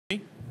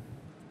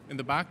in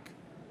the back?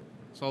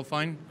 It's all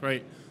fine?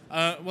 Great.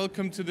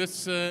 Welcome to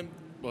this,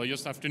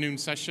 just afternoon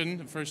session,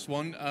 the first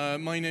one.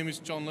 My name is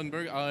John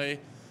Lindberg. I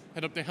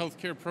head up the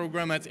healthcare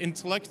program at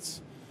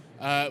Intellect.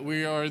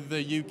 We are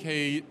the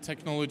UK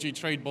technology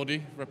trade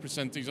body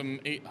representing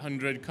some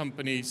 800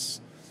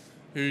 companies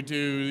who do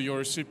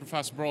your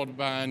super-fast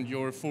broadband,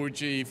 your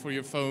 4G for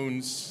your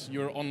phones,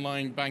 your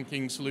online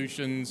banking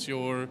solutions,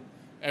 your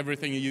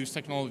everything you use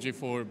technology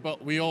for.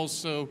 But we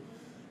also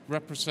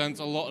represent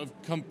a lot of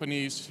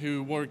companies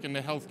who work in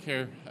the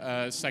healthcare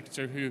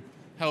sector who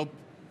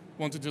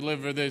want to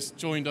deliver this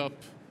joined-up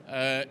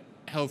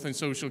health and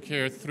social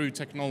care through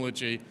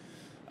technology.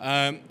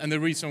 And the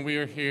reason we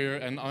are here,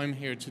 and I'm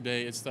here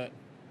today, is that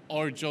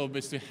our job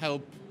is to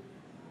help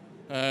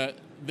the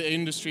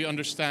industry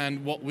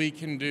understand what we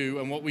can do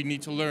and what we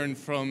need to learn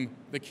from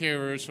the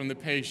carers, from the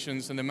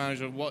patients, and the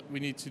manager, what we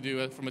need to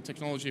do from a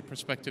technology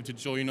perspective to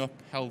join up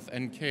health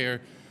and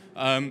care.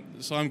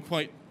 So I'm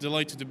quite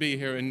delighted to be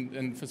here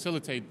and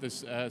facilitate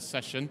this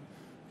session,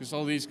 because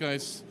all these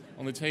guys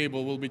on the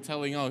table will be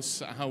telling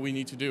us how we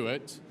need to do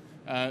it.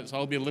 So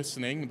I'll be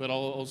listening, but I'll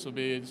also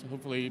be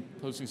hopefully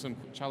posing some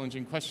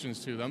challenging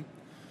questions to them.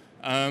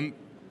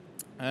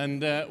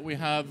 And we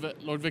have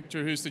Lord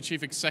Victor, who's the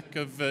Chief Exec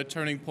of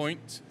Turning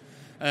Point.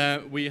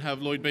 We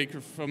have Lloyd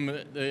Baker from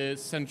the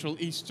Central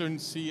Eastern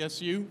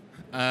CSU.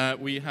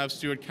 We have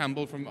Stuart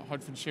Campbell from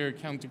Hertfordshire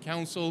County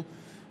Council.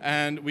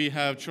 And we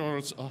have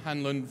Charles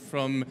O'Hanlon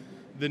from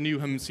the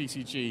Newham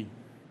CCG.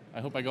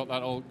 I hope I got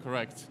that all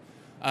correct.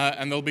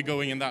 And they'll be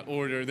going in that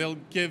order. They'll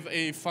give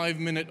a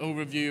 5-minute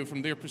overview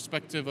from their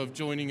perspective of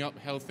joining up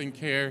health and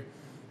care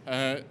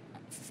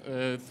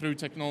through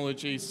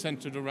technology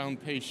centered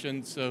around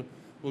patients. So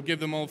we'll give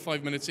them all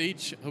 5 minutes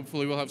each.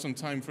 Hopefully we'll have some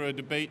time for a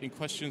debate and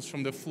questions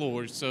from the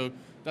floor. So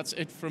that's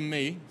it from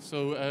me.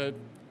 So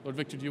Lord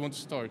Victor, do you want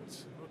to start?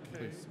 Okay.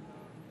 Please.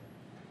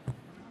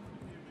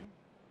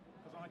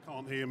 Because I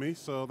can't hear me,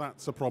 so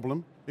that's a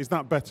problem. Is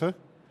that better?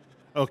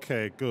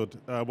 Okay, good.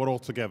 We're all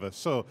together.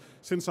 So,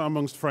 since I'm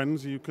amongst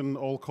friends, you can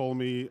all call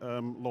me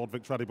Lord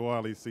Victor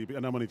Adebowale, CB,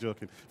 and I'm only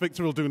joking.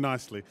 Victor will do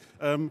nicely.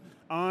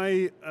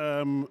 I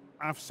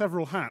have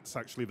several hats,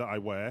 actually, that I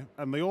wear,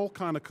 and they all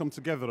kind of come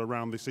together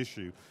around this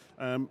issue.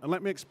 And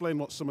let me explain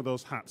what some of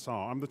those hats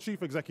are. I'm the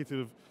Chief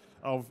Executive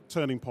of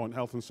Turning Point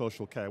Health and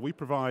Social Care. We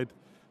provide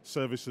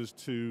services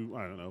to,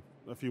 I don't know,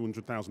 a few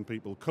 100,000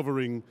 people,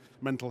 covering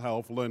mental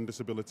health, learning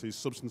disabilities,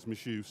 substance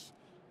misuse,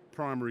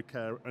 primary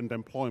care and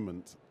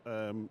employment.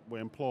 We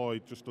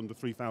employ just under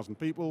 3,000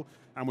 people,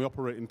 and we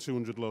operate in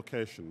 200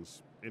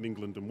 locations in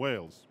England and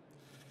Wales.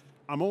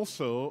 I'm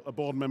also a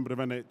board member of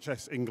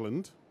NHS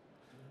England,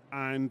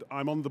 and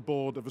I'm on the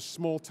board of a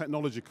small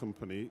technology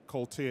company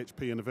called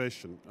THP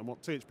Innovation. And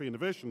what THP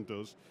Innovation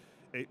does,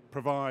 it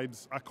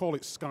provides, I call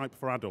it Skype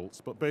for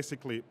adults, but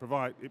basically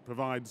it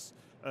provides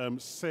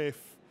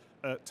safe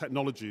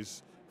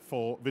technologies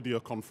for video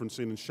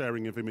conferencing and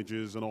sharing of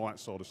images and all that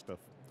sort of stuff.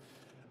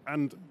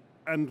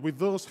 And with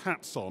those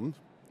hats on,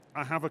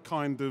 I have a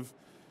kind of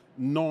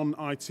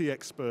non-IT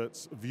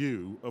expert's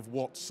view of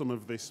what some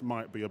of this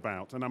might be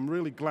about. And I'm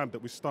really glad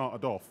that we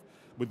started off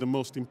with the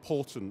most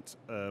important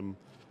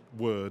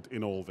word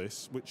in all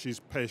this, which is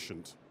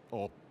patient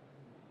or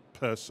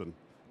person,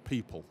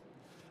 people.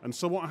 And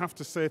so what I have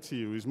to say to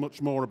you is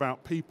much more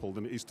about people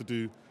than it is to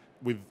do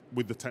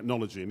with the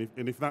technology.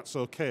 And if that's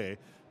okay,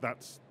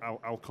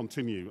 I'll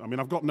continue. I mean,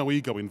 I've got no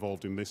ego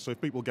involved in this, so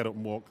if people get up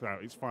and walk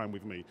out, it's fine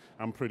with me.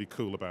 I'm pretty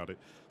cool about it.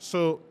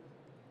 So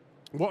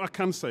what I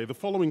can say, the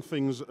following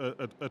things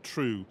are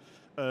true,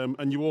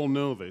 and you all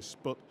know this,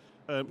 but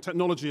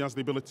technology has the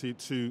ability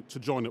to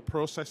join up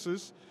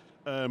processes,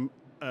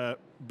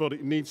 but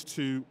it needs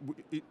to,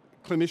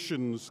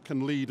 clinicians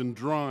can lead and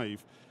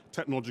drive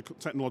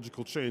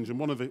technological change. And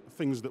one of the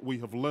things that we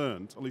have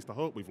learned, at least I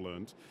hope we've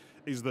learned,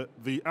 is that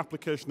the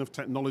application of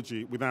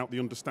technology without the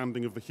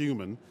understanding of the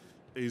human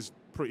is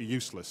pretty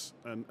useless.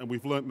 And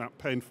we've learned that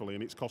painfully,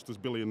 and it's cost us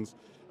billions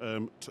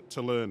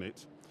to learn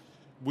it.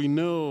 We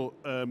know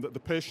that the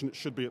patient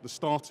should be at the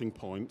starting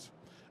point,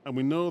 and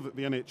we know that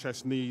the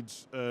NHS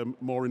needs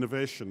more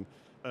innovation,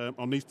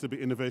 or needs to be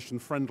innovation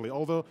friendly.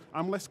 Although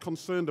I'm less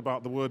concerned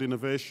about the word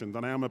innovation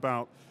than I am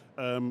about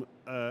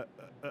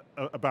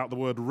the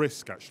word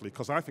risk, actually,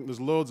 because I think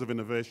there's loads of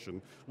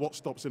innovation. What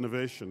stops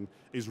innovation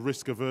is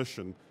risk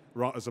aversion,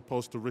 right, as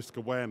opposed to risk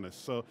awareness.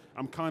 So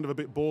I'm kind of a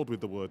bit bored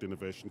with the word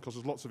innovation, because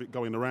there's lots of it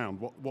going around.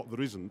 What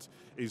there isn't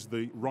is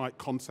the right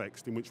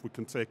context in which we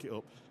can take it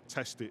up,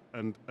 test it,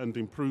 and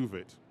improve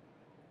it.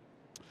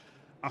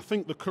 I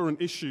think the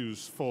current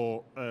issues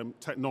for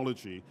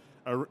technology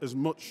are as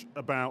much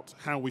about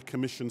how we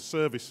commission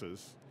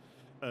services,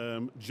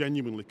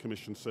 genuinely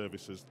commission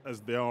services,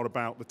 as they are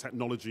about the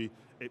technology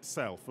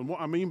itself. And what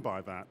I mean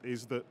by that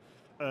is that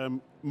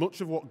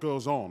much of what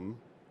goes on,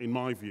 in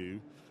my view,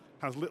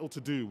 has little to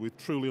do with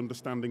truly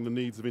understanding the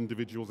needs of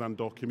individuals and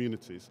or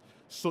communities,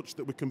 such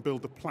that we can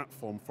build a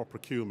platform for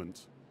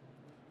procurement,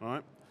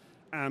 right?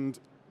 And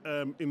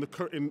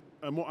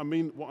what I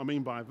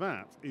mean by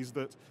that is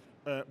that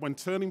when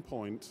Turning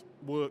Point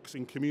works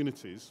in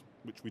communities,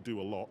 which we do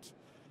a lot,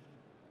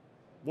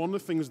 One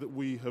of the things that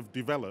we have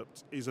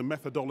developed is a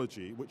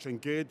methodology which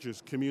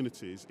engages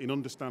communities in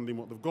understanding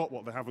what they've got,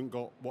 what they haven't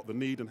got, what they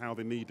need and how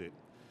they need it.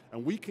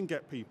 And we can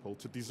get people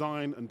to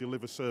design and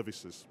deliver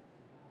services.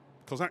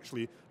 Because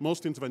actually,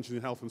 most interventions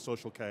in health and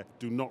social care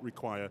do not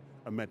require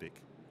a medic.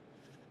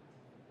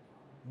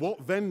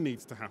 What then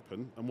needs to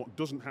happen, and what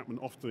doesn't happen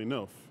often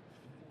enough,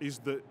 is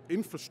the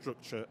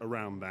infrastructure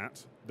around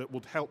that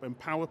would help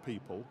empower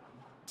people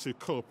to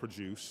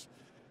co-produce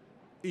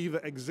either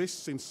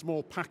exists in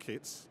small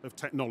packets of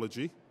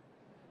technology,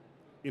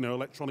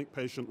 electronic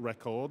patient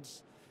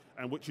records,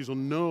 and which is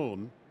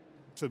unknown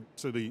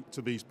to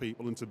these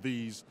people and to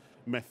these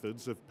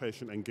methods of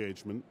patient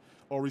engagement,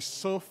 or is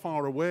so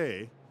far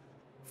away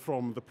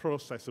from the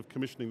process of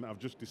commissioning that I've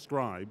just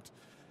described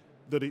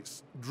that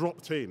it's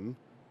dropped in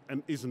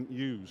and isn't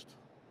used.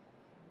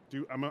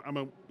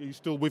 Are you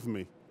still with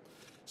me?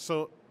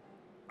 So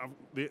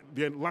the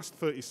last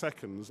 30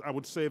 seconds, I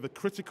would say the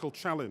critical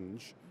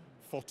challenge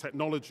for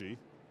technology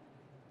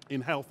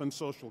in health and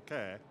social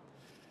care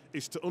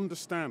is to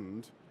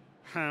understand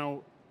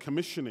how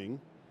commissioning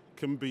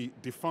can be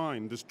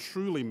defined as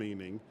truly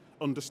meaning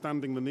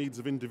understanding the needs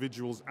of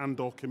individuals and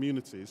or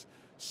communities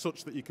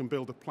such that you can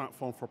build a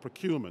platform for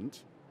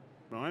procurement,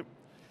 right,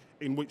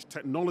 in which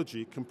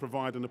technology can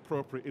provide an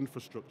appropriate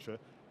infrastructure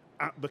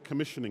at the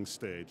commissioning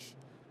stage.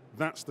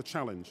 That's the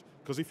challenge,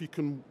 because if you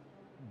can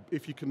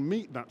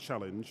meet that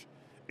challenge,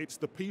 it's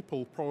the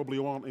people probably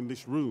who aren't in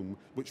this room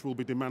which will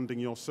be demanding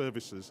your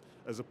services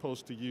as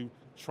opposed to you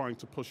trying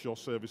to push your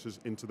services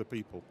into the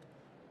people.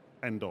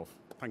 End of.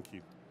 Thank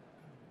you.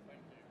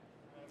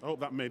 I hope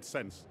that made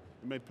sense.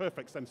 It made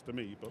perfect sense to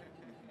me, but...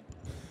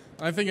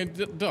 I think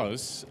it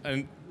does,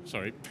 and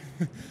sorry,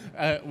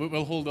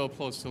 we'll hold the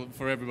applause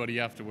for everybody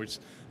afterwards.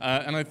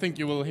 And I think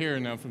you will hear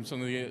now from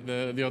some of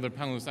the other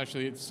panelists,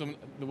 actually, some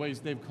the ways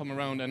they've come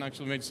around and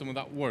actually made some of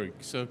that work.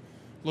 So,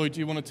 Lloyd, do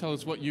you want to tell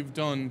us what you've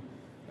done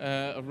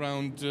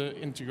around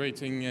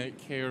integrating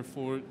care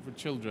for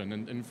children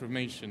and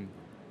information?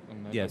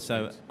 On that aspect?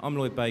 So I'm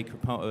Lloyd Baker,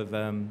 part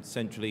of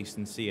Central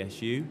Eastern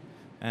CSU,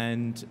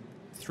 and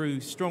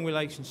through strong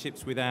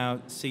relationships with our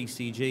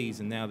CCGs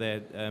and now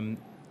their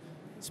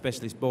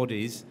specialist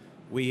bodies,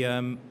 we've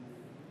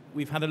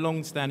had a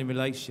long-standing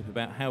relationship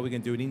about how we're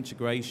going to do an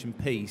integration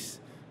piece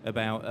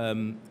about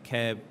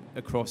care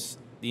across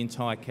the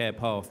entire care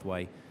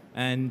pathway.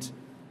 And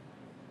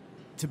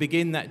to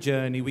begin that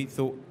journey, we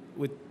thought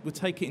we'll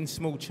take it in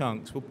small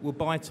chunks. We'll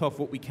bite off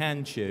what we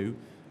can chew.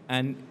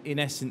 And in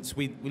essence,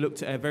 we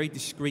looked at a very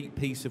discrete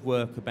piece of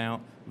work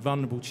about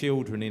vulnerable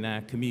children in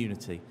our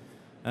community.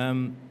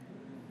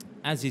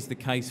 As is the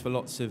case for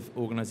lots of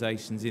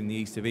organisations in the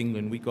east of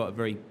England, we've got a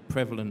very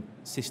prevalent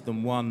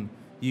System 1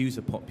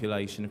 user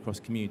population across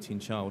community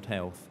and child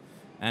health.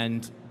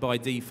 And by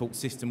default,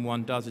 System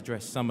 1 does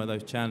address some of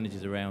those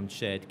challenges around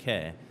shared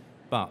care.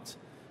 But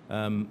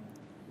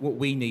what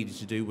we needed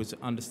to do was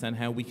understand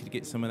how we could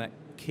get some of that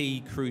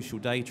key, crucial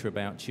data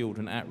about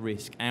children at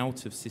risk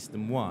out of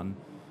System 1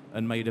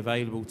 and made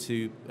available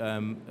to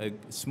a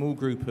small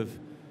group of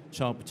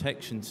child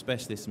protection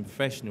specialists and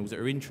professionals that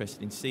are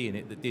interested in seeing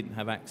it that didn't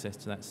have access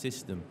to that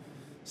system.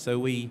 So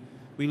we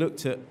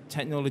looked at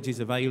technologies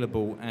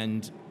available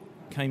and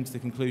came to the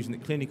conclusion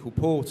that clinical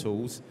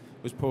portals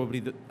was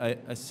probably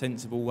a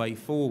sensible way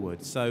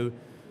forward. So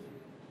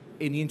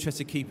in the interest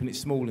of keeping it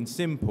small and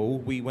simple,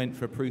 we went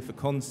for a proof of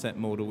concept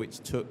model which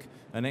took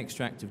an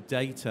extract of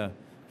data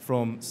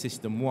from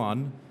System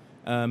 1,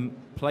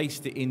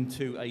 placed it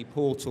into a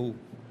portal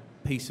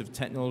piece of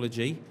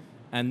technology,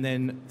 and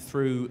then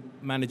through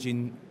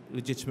managing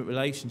legitimate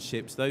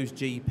relationships, those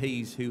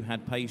GPs who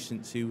had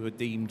patients who were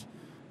deemed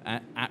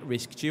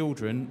at-risk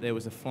children, there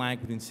was a flag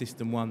within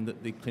System 1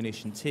 that the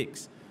clinician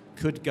ticks,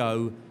 could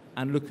go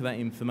and look at that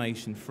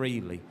information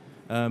freely.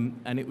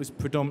 And it was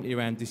predominantly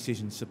around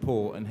decision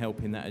support and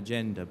helping that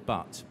agenda,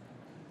 but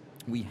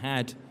we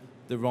had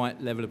the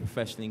right level of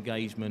professional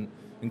engagement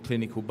and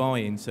clinical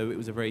buy-in, so it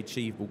was a very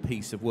achievable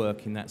piece of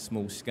work in that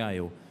small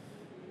scale.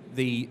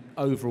 The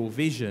overall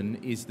vision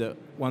is that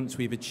once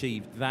we've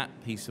achieved that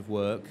piece of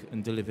work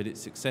and delivered it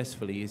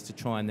successfully, is to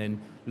try and then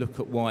look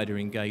at wider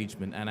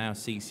engagement, and our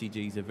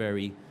CCGs are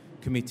very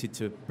committed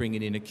to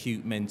bringing in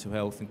acute mental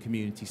health and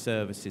community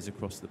services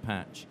across the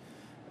patch.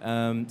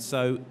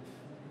 So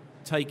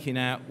taking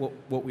out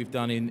what we've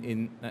done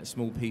in that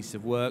small piece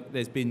of work,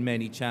 there's been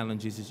many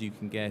challenges, as you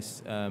can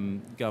guess,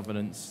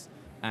 governance,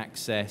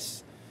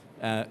 access,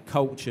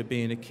 culture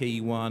being a key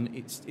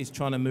one. It's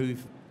trying to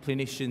move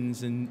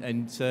clinicians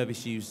and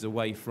service users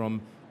away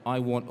from, I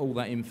want all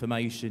that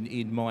information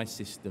in my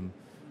system,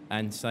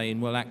 and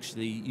saying, well,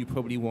 actually, you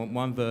probably want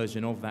one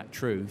version of that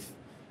truth,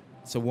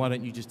 so why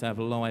don't you just have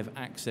live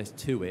access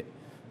to it?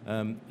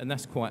 And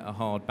that's quite a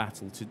hard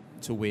battle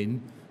to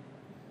win.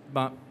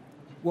 But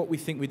what we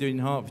think we're doing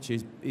in Hertfordshire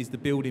is the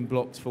building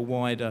blocks for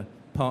wider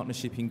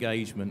partnership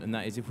engagement, and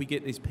that is, if we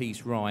get this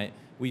piece right,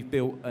 we've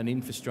built an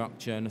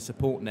infrastructure and a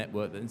support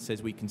network that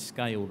says we can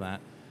scale that.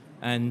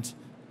 And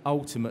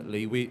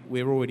ultimately,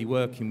 we're already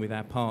working with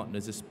our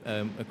partners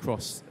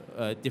across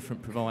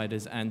different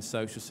providers and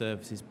social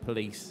services,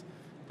 police,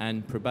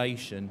 and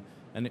probation,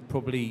 and it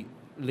probably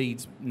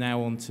leads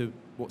now on to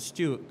what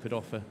Stuart could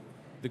offer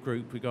the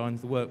group regarding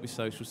the work with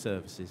social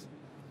services.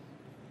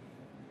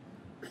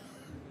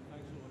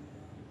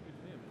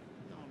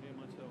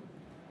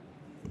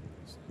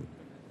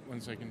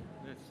 One second.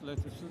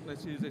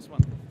 Let's use this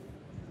one.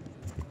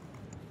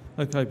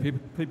 Okay,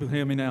 people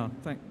hear me now.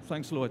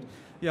 Thanks, Lloyd.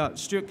 Yeah,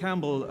 Stuart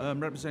Campbell,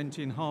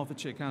 representing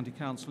Hertfordshire County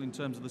Council in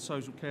terms of the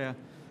social care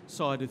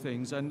side of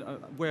things, and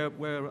where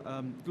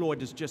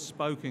Lloyd has just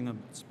spoken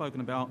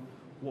about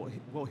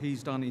what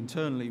he's done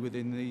internally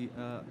within the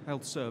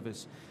health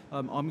service.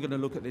 I'm going to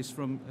look at this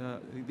from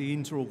the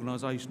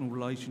inter-organisational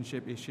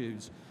relationship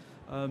issues.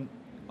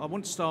 I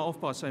want to start off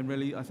by saying,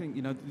 really, I think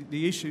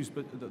the issues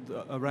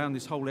around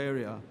this whole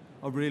area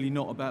are really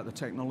not about the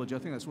technology. I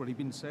think that's already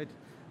been said.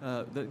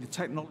 The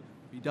technology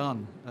will be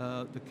done.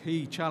 The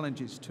key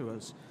challenges to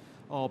us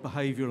are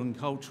behavioural and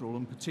cultural,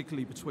 and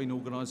particularly between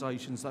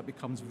organisations, that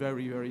becomes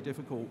very, very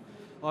difficult.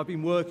 I've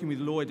been working with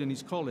Lloyd and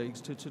his colleagues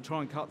to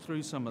try and cut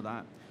through some of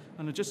that.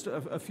 And just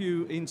a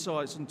few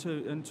insights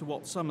into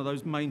what some of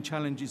those main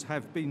challenges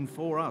have been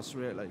for us,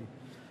 really.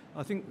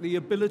 I think the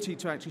ability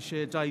to actually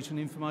share data and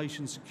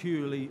information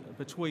securely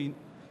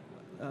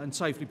and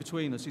safely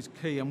between us is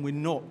key, and we're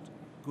not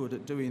good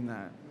at doing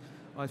that.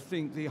 I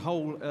think the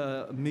whole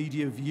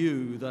media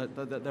view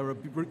that there are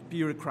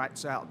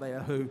bureaucrats out there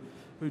who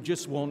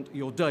just want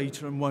your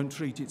data and won't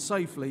treat it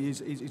safely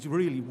is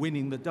really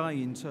winning the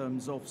day in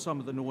terms of some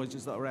of the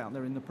noises that are out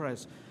there in the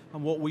press.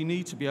 And what we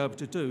need to be able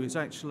to do is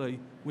actually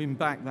win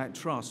back that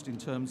trust in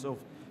terms of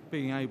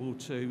being able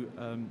to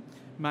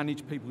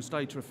manage people's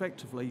data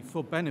effectively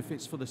for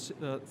benefits for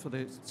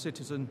the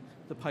citizen,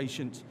 the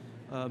patient,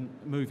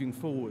 moving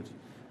forward.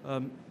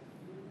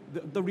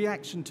 The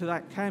reaction to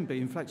that can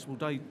be inflexible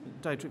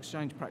data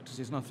exchange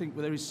practices, and I think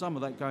there is some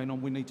of that going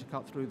on. We need to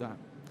cut through that.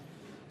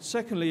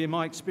 Secondly, in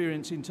my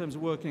experience in terms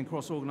of working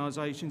across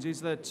organisations, is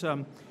that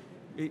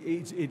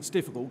it's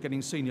difficult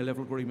getting senior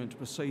level agreement to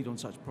proceed on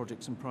such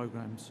projects and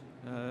programmes.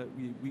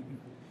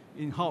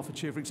 In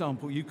Hertfordshire, for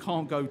example, you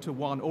can't go to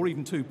one or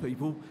even two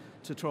people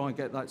to try and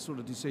get that sort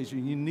of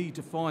decision. You need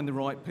to find the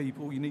right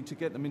people, you need to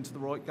get them into the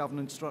right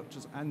governance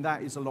structures, and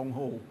that is a long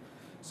haul.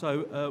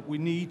 So we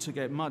need to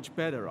get much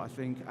better, I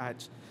think,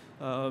 at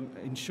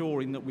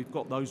ensuring that we've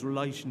got those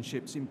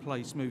relationships in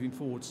place moving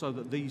forward so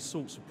that these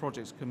sorts of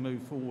projects can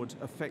move forward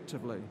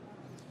effectively.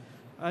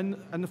 And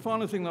the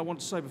final thing I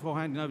want to say before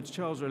handing over to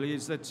Charles really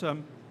is that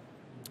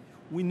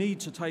we need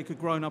to take a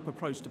grown-up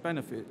approach to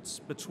benefits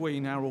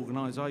between our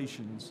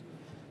organisations.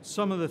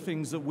 Some of the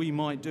things that we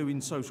might do in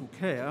social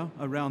care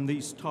around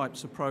these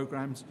types of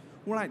programmes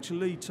will actually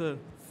lead to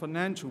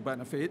financial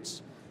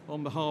benefits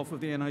on behalf of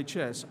the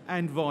NHS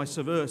and vice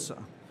versa.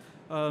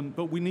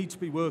 But we need to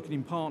be working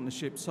in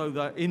partnership so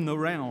that in the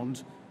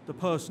round, the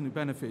person who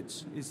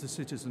benefits is the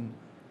citizen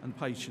and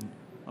patient.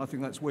 I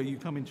think that's where you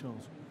come in,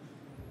 Charles.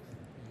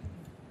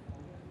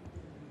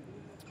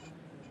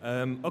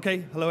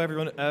 Okay, hello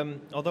everyone.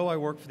 Although I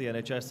work for the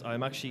NHS,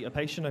 I'm actually a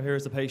patient. I'm here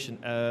as a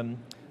patient.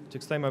 To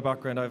explain my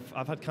background,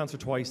 I've had cancer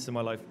twice in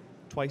my life,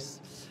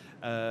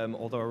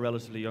 although a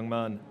relatively young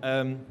man.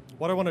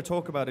 What I want to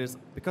talk about is,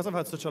 because I've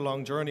had such a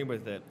long journey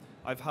with it,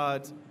 I've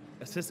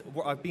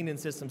been in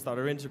systems that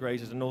are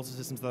integrated and also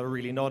systems that are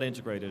really not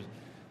integrated.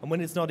 And when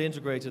it's not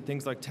integrated,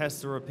 things like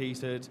tests are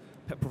repeated,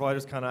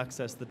 providers can't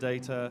access the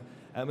data.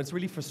 It's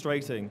really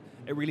frustrating.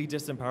 It really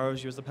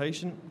disempowers you as a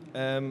patient.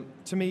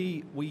 To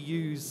me, we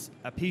use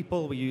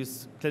people, we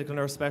use clinical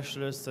nurse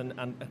specialists and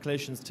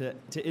clinicians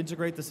to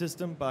integrate the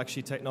system, but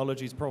actually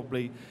technology is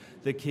probably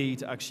the key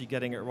to actually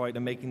getting it right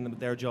and making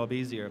their job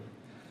easier.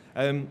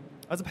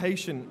 As a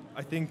patient,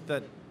 I think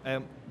that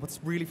what's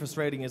really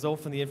frustrating is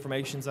often the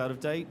information's out of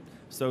date.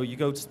 So you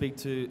go to speak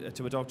to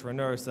a doctor or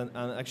nurse and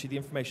actually the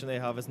information they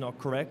have is not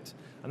correct,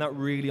 and that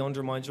really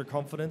undermines your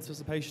confidence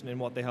as a patient in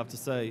what they have to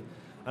say.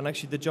 And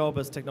actually the job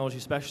as technology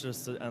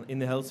specialists in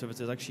the health service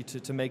is actually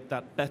to make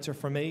that better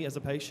for me as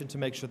a patient, to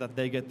make sure that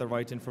they get the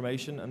right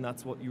information, and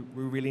that's what we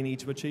really need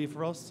to achieve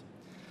for us.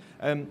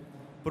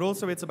 But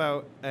also it's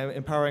about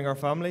empowering our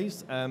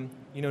families.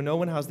 No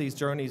one has these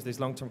journeys, these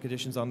long-term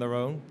conditions on their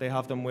own. They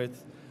have them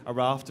with a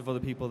raft of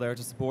other people there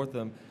to support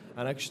them.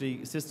 And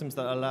actually systems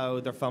that allow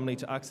their family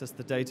to access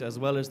the data as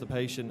well as the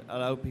patient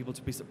allow people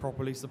to be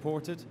properly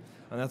supported.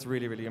 And that's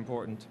really, really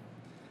important.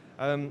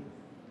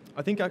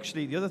 I think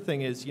actually the other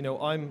thing is,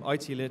 I'm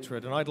IT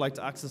literate and I'd like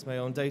to access my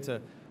own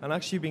data. And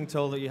actually being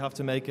told that you have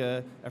to make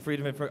a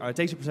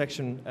Data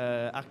Protection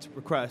Act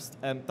request,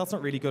 that's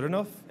not really good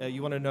enough.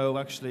 You want to know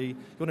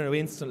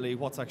instantly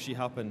what's actually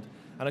happened.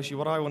 And actually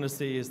what I want to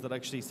see is that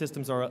actually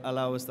systems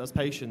allow us as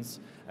patients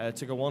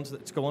to go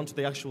onto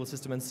the actual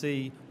system and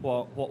see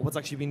what's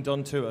actually been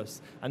done to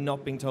us, and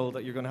not being told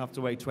that you're going to have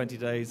to wait 20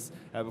 days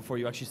before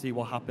you actually see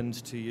what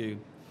happened to you.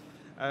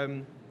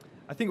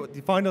 I think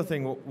the final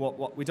thing,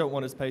 what we don't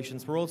want as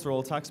patients, we're also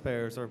all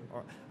taxpayers,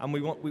 and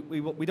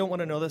we don't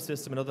want another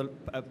system,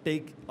 a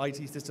big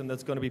IT system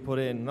that's going to be put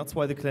in. And that's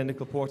why the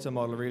clinical portal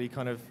model really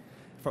kind of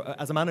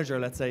as a manager,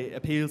 let's say,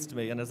 appeals to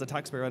me, and as a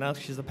taxpayer and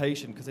actually as a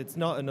patient, because it's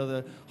not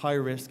another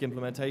high-risk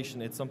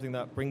implementation. It's something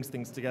that brings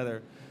things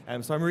together.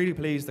 So I'm really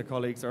pleased that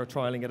colleagues are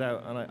trialling it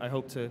out, and I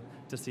hope to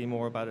see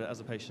more about it as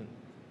a patient.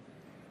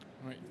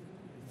 All right.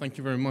 Thank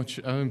you very much.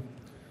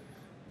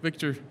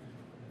 Victor,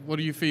 what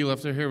do you feel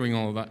after hearing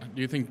all of that?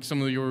 Do you think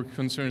some of your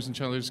concerns and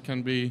challenges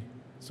can be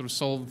sort of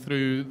solved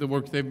through the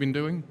work they've been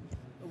doing?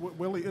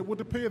 Well, it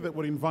would appear that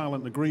we're in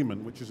violent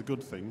agreement, which is a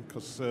good thing,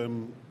 because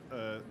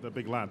they're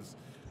big lads.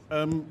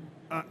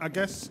 I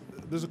guess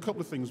there's a couple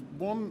of things.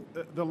 One,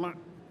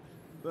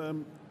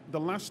 the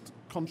last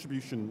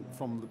contribution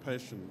from the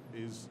patient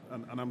is,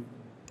 and I'm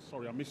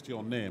sorry, I missed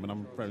your name, and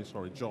I'm very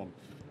sorry, John.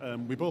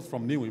 We're both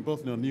from Newham, we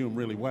both know Newham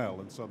really well,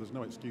 and so there's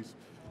no excuse,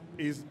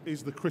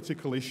 is the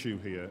critical issue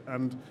here.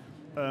 And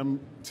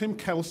Tim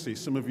Kelsey,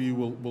 some of you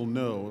will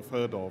know, have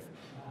heard of,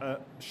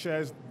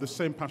 shares the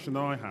same passion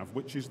that I have,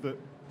 which is that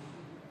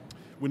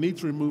we need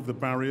to remove the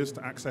barriers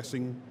to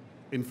accessing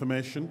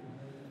information,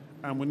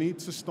 and we need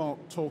to start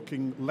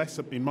talking less,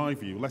 in my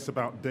view, less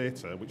about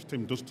data, which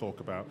Tim does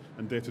talk about,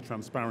 and data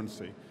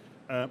transparency,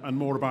 and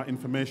more about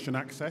information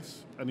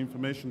access and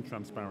information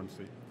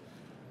transparency.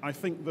 I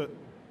think that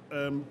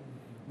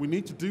we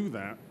need to do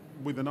that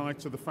with an eye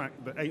to the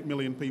fact that 8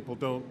 million people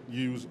don't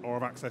use or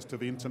have access to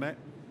the internet,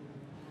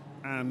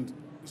 and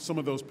some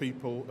of those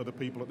people are the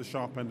people at the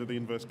sharp end of the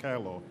inverse care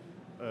law.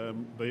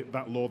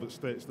 That law that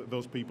states that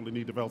those people in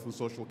need of health and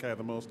social care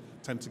the most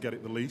tend to get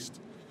it the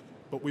least.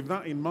 But with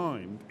that in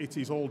mind, it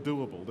is all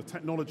doable. The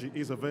technology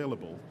is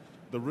available.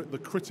 The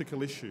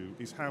critical issue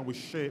is how we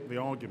shape the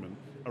argument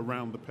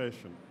around the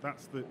patient.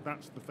 That's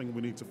the thing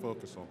we need to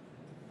focus on.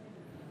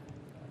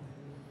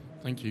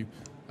 Thank you.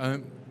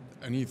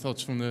 Any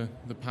thoughts from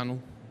the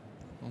panel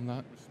on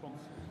that?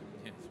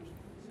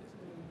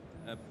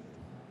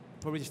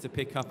 Probably just to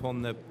pick up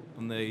on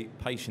the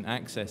patient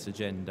access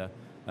agenda,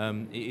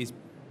 it is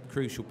a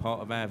crucial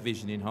part of our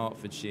vision in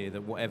Hertfordshire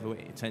that whatever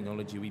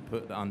technology we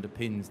put that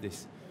underpins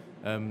this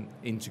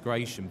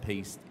integration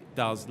piece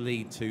does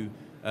lead to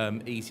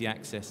easy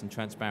access and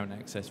transparent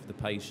access for the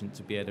patient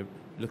to be able to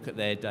look at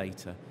their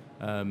data.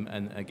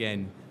 And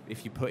again,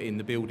 if you put in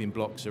the building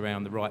blocks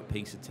around the right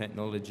piece of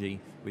technology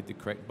with the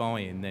correct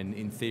buy-in, then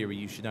in theory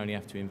you should only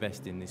have to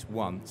invest in this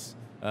once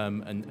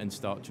and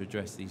start to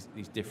address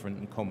these different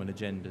and common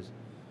agendas.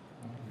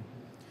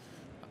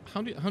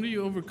 How do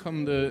you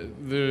overcome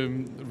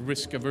the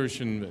risk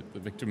aversion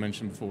that Victor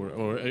mentioned before,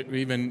 or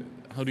even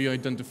how do you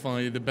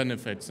identify the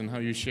benefits and how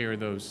you share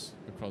those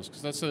across?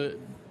 Because that's a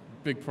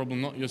big problem,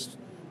 not just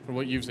for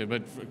what you've said,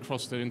 but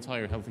across the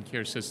entire health and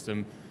care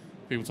system.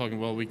 People talking,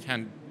 well, we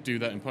can't do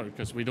that in part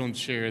because we don't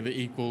share the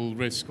equal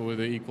risk or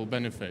the equal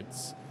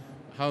benefits.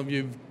 How have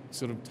you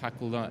sort of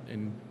tackled that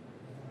in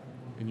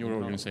your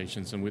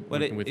organisations and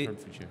working with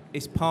Hertfordshire?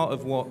 It's part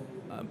of what,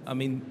 I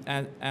mean,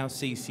 our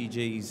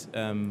CCGs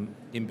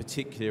in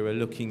particular are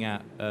looking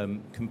at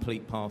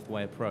complete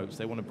pathway approach.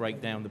 They want to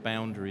break down the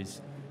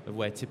boundaries of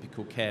where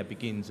typical care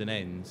begins and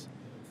ends.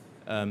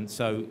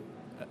 So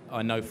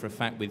I know for a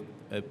fact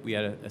we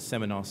had a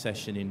seminar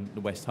session in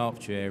the West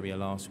Hertfordshire area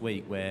last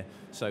week where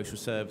social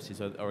services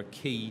are a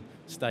key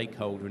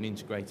stakeholder and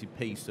integrated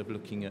piece of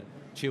looking at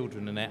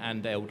children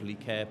and elderly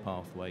care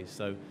pathways.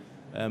 So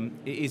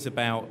it is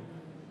about,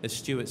 as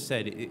Stuart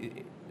said,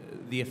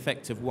 the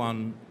effect of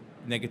one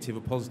negative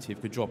or positive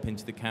could drop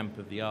into the camp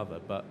of the other.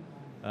 But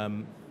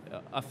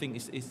I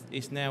think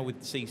it's now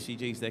with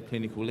CCGs, their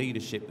clinical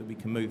leadership, that we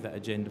can move that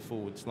agenda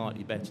forward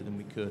slightly better than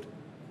we could.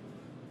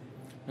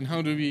 And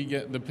how do we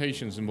get the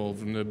patients involved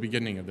from the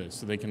beginning of this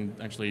so they can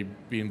actually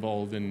be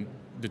involved in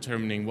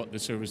determining what the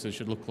services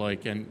should look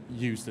like and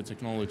use the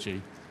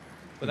technology?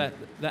 But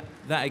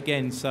that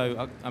again,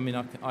 so I mean,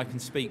 I can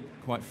speak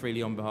quite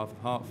freely on behalf of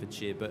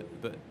Hertfordshire, but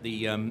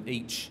the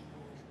each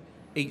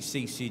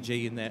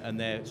CCG and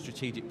their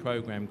strategic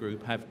program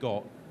group have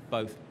got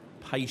both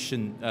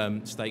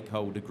patient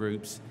stakeholder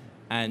groups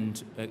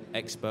and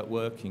expert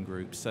working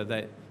groups, so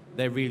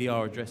they really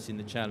are addressing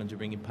the challenge of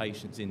bringing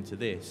patients into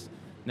this.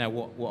 Now,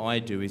 what I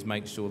do is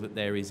make sure that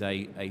there is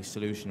a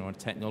solution or a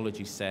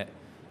technology set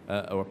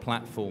or a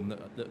platform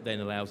that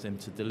then allows them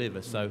to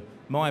deliver. So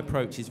my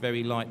approach is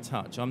very light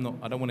touch. I don't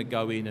want to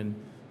go in and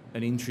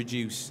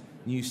introduce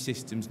new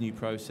systems, new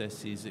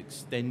processes,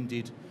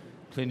 extended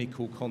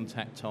clinical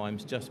contact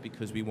times just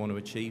because we want to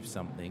achieve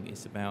something.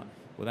 It's about,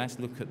 well, let's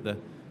look at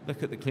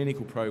the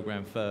clinical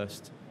program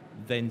first,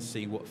 then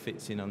see what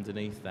fits in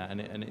underneath that,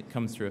 and it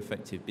comes through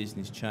effective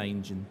business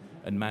change and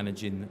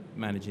managing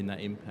that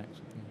impact.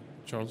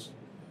 Charles?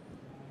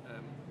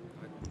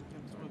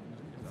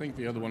 I think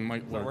the other one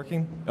might work. Is that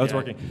working? Oh, it's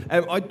working.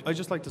 I'd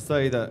just like to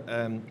say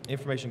that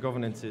information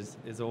governance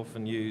is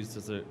often used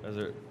as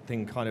a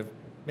thing, kind of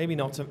maybe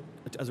not to,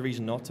 as a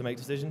reason not to make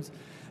decisions.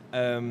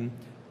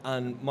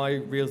 And my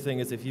real thing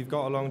is, if you've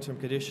got a long-term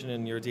condition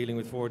and you're dealing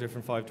with 5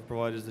 different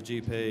providers, the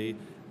GP,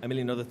 a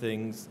million other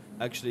things.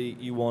 Actually,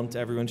 you want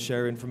everyone to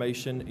share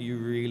information. You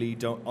really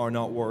are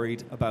not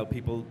worried about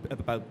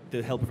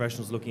the health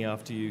professionals looking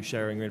after you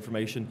sharing your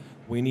information.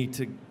 We need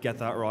to get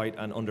that right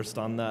and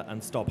understand that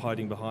and stop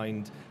hiding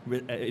behind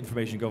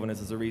information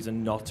governance as a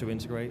reason not to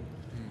integrate.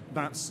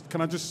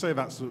 Can I just say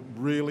that's a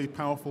really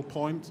powerful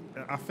point?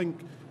 I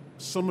think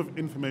some of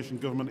information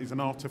government is an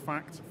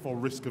artifact for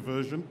risk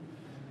aversion,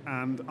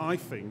 and I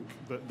think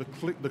that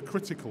the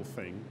critical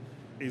thing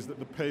is that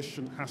the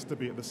patient has to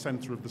be at the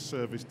centre of the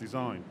service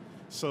design.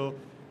 So,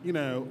 you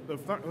know, the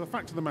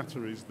fact of the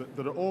matter is that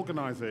there are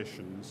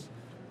organisations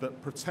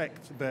that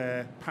protect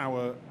their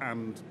power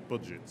and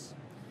budgets,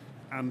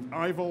 and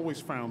I've always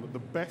found that the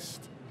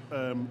best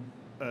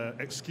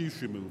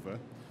excuse remover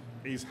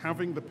is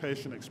having the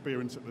patient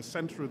experience at the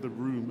centre of the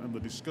room and the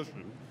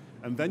discussion,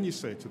 and then you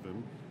say to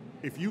them,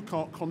 if you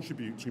can't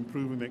contribute to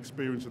improving the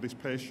experience of this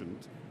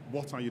patient,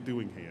 what are you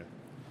doing here?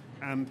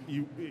 And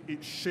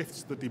it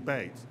shifts the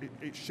debate.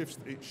 It shifts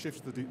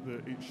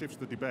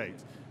the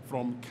debate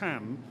from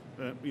and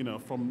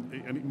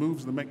it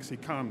moves the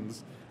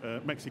Mexicans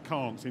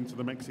into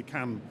the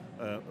Mexican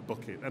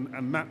bucket,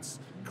 and that's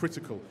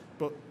critical.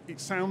 But it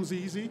sounds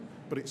easy,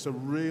 but it's a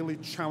really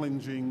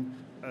challenging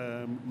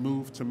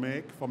move to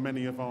make for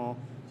many of our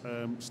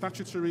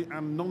statutory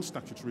and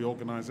non-statutory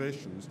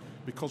organisations,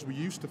 because we're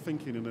used to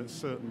thinking in a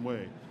certain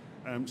way.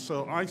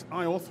 So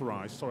I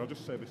authorised, sorry, I'll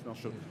just say this and I'll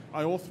shut.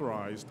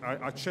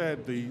 I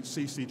chaired the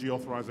CCG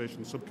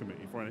authorisation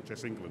subcommittee for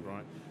NHS England,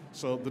 right?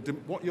 So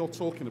what you're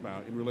talking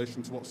about in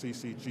relation to what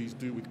CCGs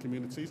do with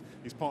communities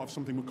is part of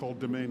something we call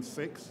Domain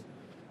 6.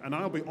 And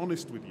I'll be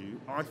honest with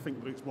you, I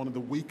think that it's one of the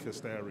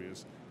weakest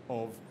areas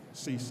of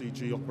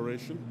CCG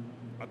operation.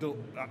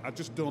 I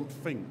just don't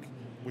think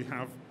we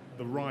have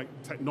the right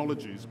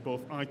technologies,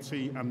 both IT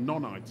and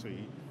non-IT,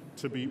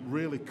 to be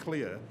really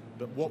clear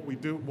that what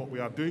we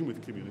are doing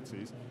with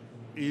communities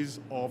is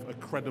of a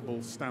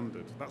credible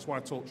standard. That's why I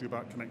talked to you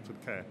about connected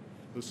care.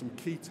 There's some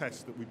key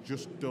tests that we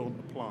just don't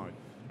apply,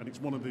 and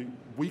it's one of the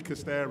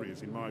weakest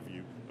areas, in my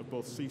view, of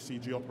both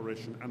CCG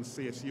operation and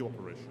CSU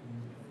operation.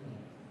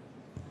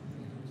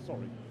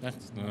 Sorry.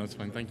 That's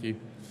fine, thank you.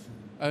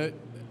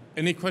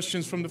 Any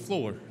questions from the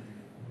floor?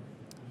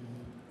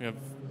 We have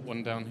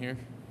one down here.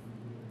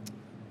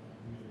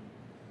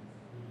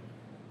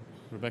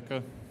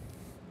 Rebecca?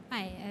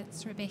 Hi,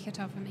 it's Rebecca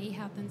Todd from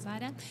eHealth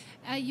Insider.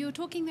 You were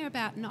talking there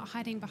about not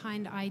hiding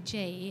behind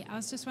IG. I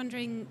was just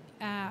wondering,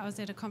 I was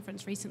at a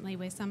conference recently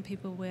where some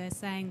people were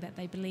saying that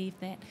they believe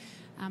that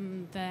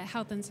the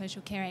Health and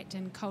Social Care Act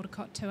and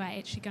Caldecott 2 are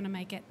actually going to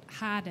make it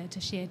harder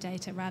to share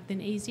data rather than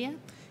easier.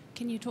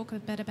 Can you talk a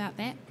bit about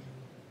that?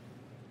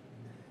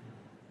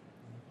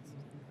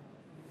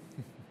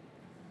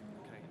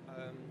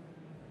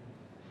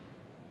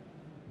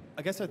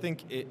 I guess I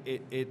think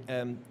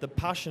the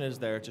passion is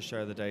there to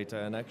share the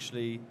data, and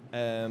actually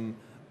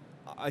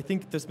I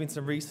think there's been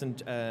some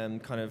recent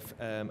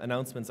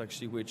announcements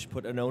actually which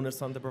put an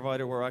onus on the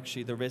provider where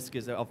actually the risk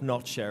is of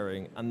not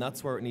sharing, and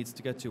that's where it needs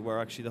to get to, where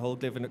actually the whole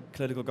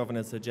clinical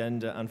governance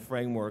agenda and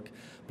framework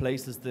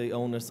places the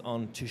onus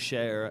on to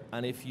share,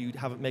 and if you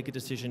make a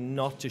decision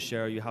not to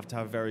share, you have to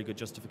have very good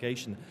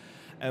justification.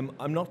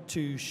 I'm not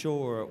too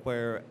sure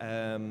where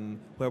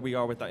we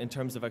are with that in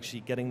terms of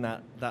actually getting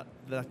that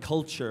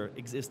culture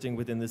existing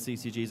within the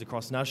CCGs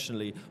across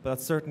nationally, but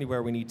that's certainly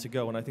where we need to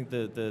go, and I think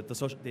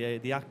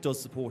the Act does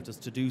support us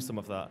to do some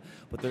of that,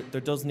 but there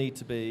does need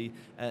to be,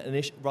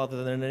 rather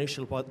than an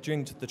initial,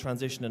 during the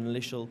transition, an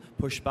initial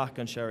pushback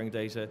on sharing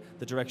data.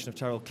 The direction of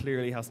travel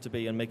clearly has to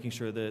be on making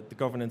sure that the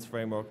governance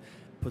framework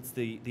puts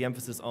the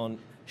emphasis on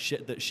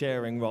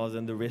sharing rather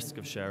than the risk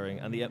of sharing,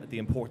 and the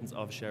importance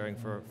of sharing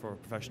for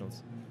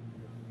professionals.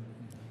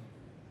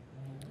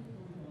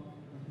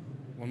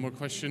 One more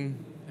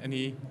question.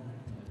 Any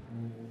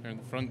here in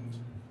the front?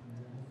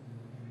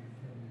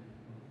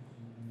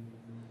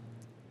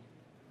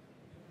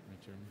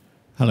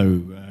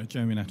 Hello,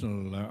 Jeremy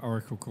Nettle,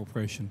 Oracle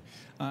Corporation.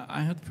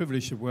 I had the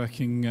privilege of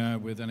working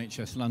with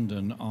NHS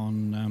London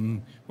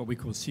on what we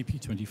call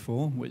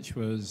CP24, which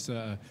was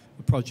a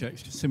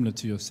project similar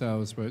to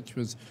yourselves, which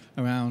was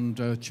around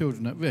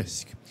children at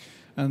risk.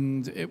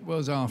 And it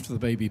was after the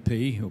Baby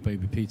P, or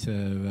Baby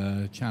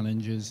Peter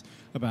challenges,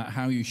 about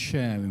how you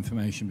share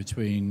information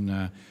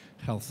between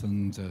health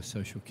and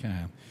social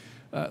care.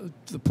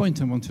 The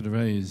point I wanted to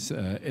raise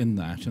in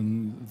that,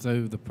 and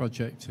though the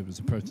project, it was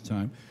a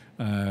prototype,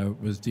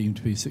 was deemed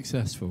to be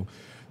successful,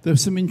 there were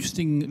some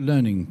interesting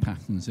learning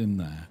patterns in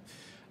there.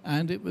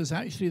 And it was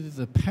actually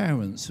the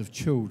parents of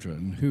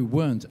children who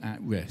weren't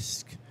at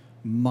risk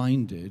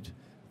minded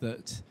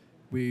that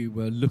we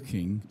were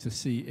looking to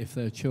see if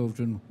their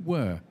children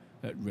were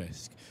at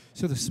risk.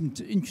 So there's some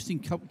interesting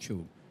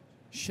cultural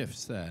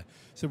shifts there.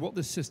 So what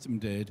this system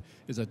did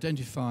is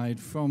identified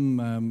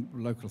from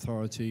local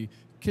authority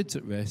kids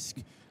at risk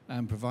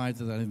and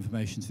provided that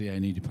information to the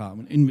A&E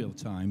department in real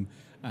time,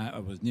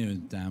 or was near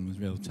and down with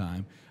real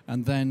time.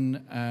 And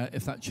then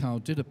if that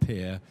child did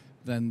appear,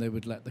 then they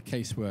would let the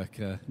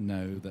caseworker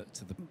know that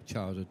the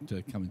child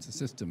had come into the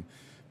system.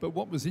 But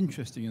what was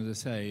interesting, as I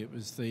say, it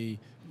was the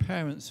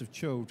parents of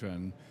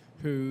children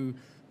who,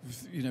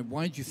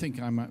 why do you think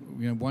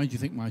why do you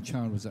think my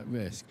child was at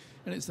risk?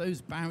 And it's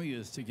those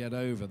barriers to get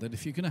over, that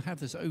if you're going to have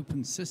this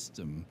open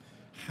system,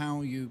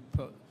 how you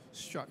put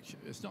structure,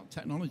 it's not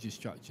technology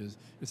structures,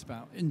 it's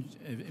about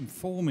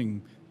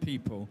informing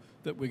people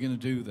that we're going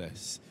to do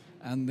this,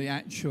 and the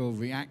actual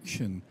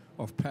reaction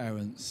of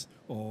parents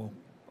or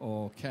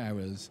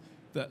carers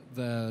that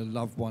their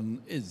loved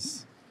one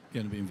is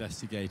going to be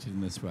investigated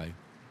in this way.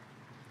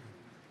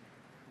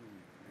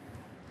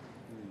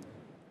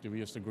 Do we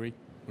just agree?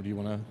 Or do you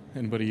want to,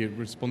 anybody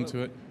respond to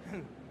it?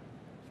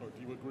 Sorry,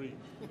 do you agree?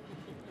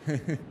 Have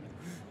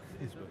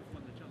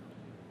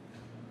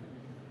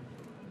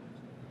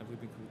we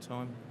been called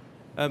time?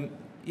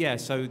 Yeah,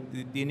 so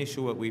the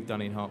initial work we've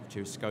done in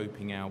Hertfordshire is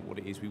scoping out what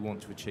it is we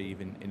want to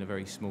achieve in a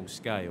very small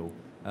scale.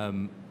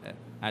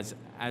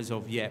 As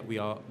of yet, we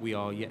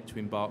are yet to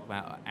embark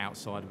that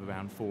outside of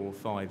around 4 or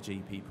 5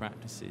 GP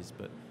practices,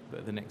 but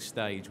at the next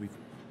stage,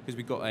 because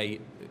we've got a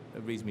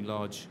reasonably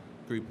large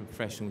group of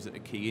professionals that are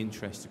key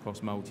interests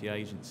across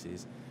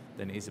multi-agencies,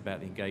 then it is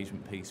about the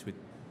engagement piece with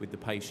the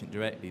patient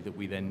directly that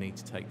we then need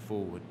to take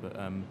forward. But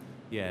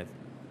yeah,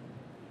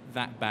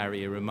 that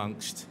barrier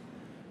amongst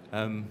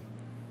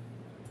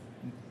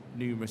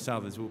numerous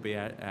others will be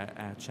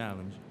our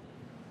challenge.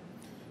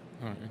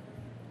 All right.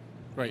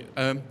 Great.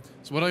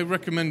 So what I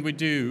recommend we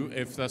do,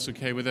 if that's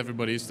okay with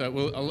everybody, is that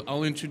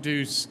I'll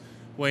introduce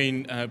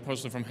Wayne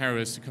Posner from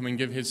Harris to come and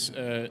give his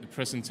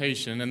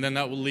presentation, and then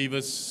that will leave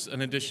us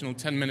an additional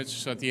 10 minutes or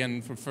so at the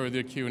end for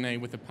further Q&A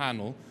with the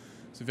panel.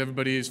 So if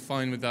everybody is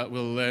fine with that,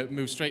 we'll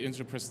move straight into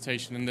the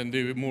presentation and then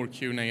do more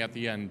Q&A at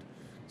the end.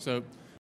 So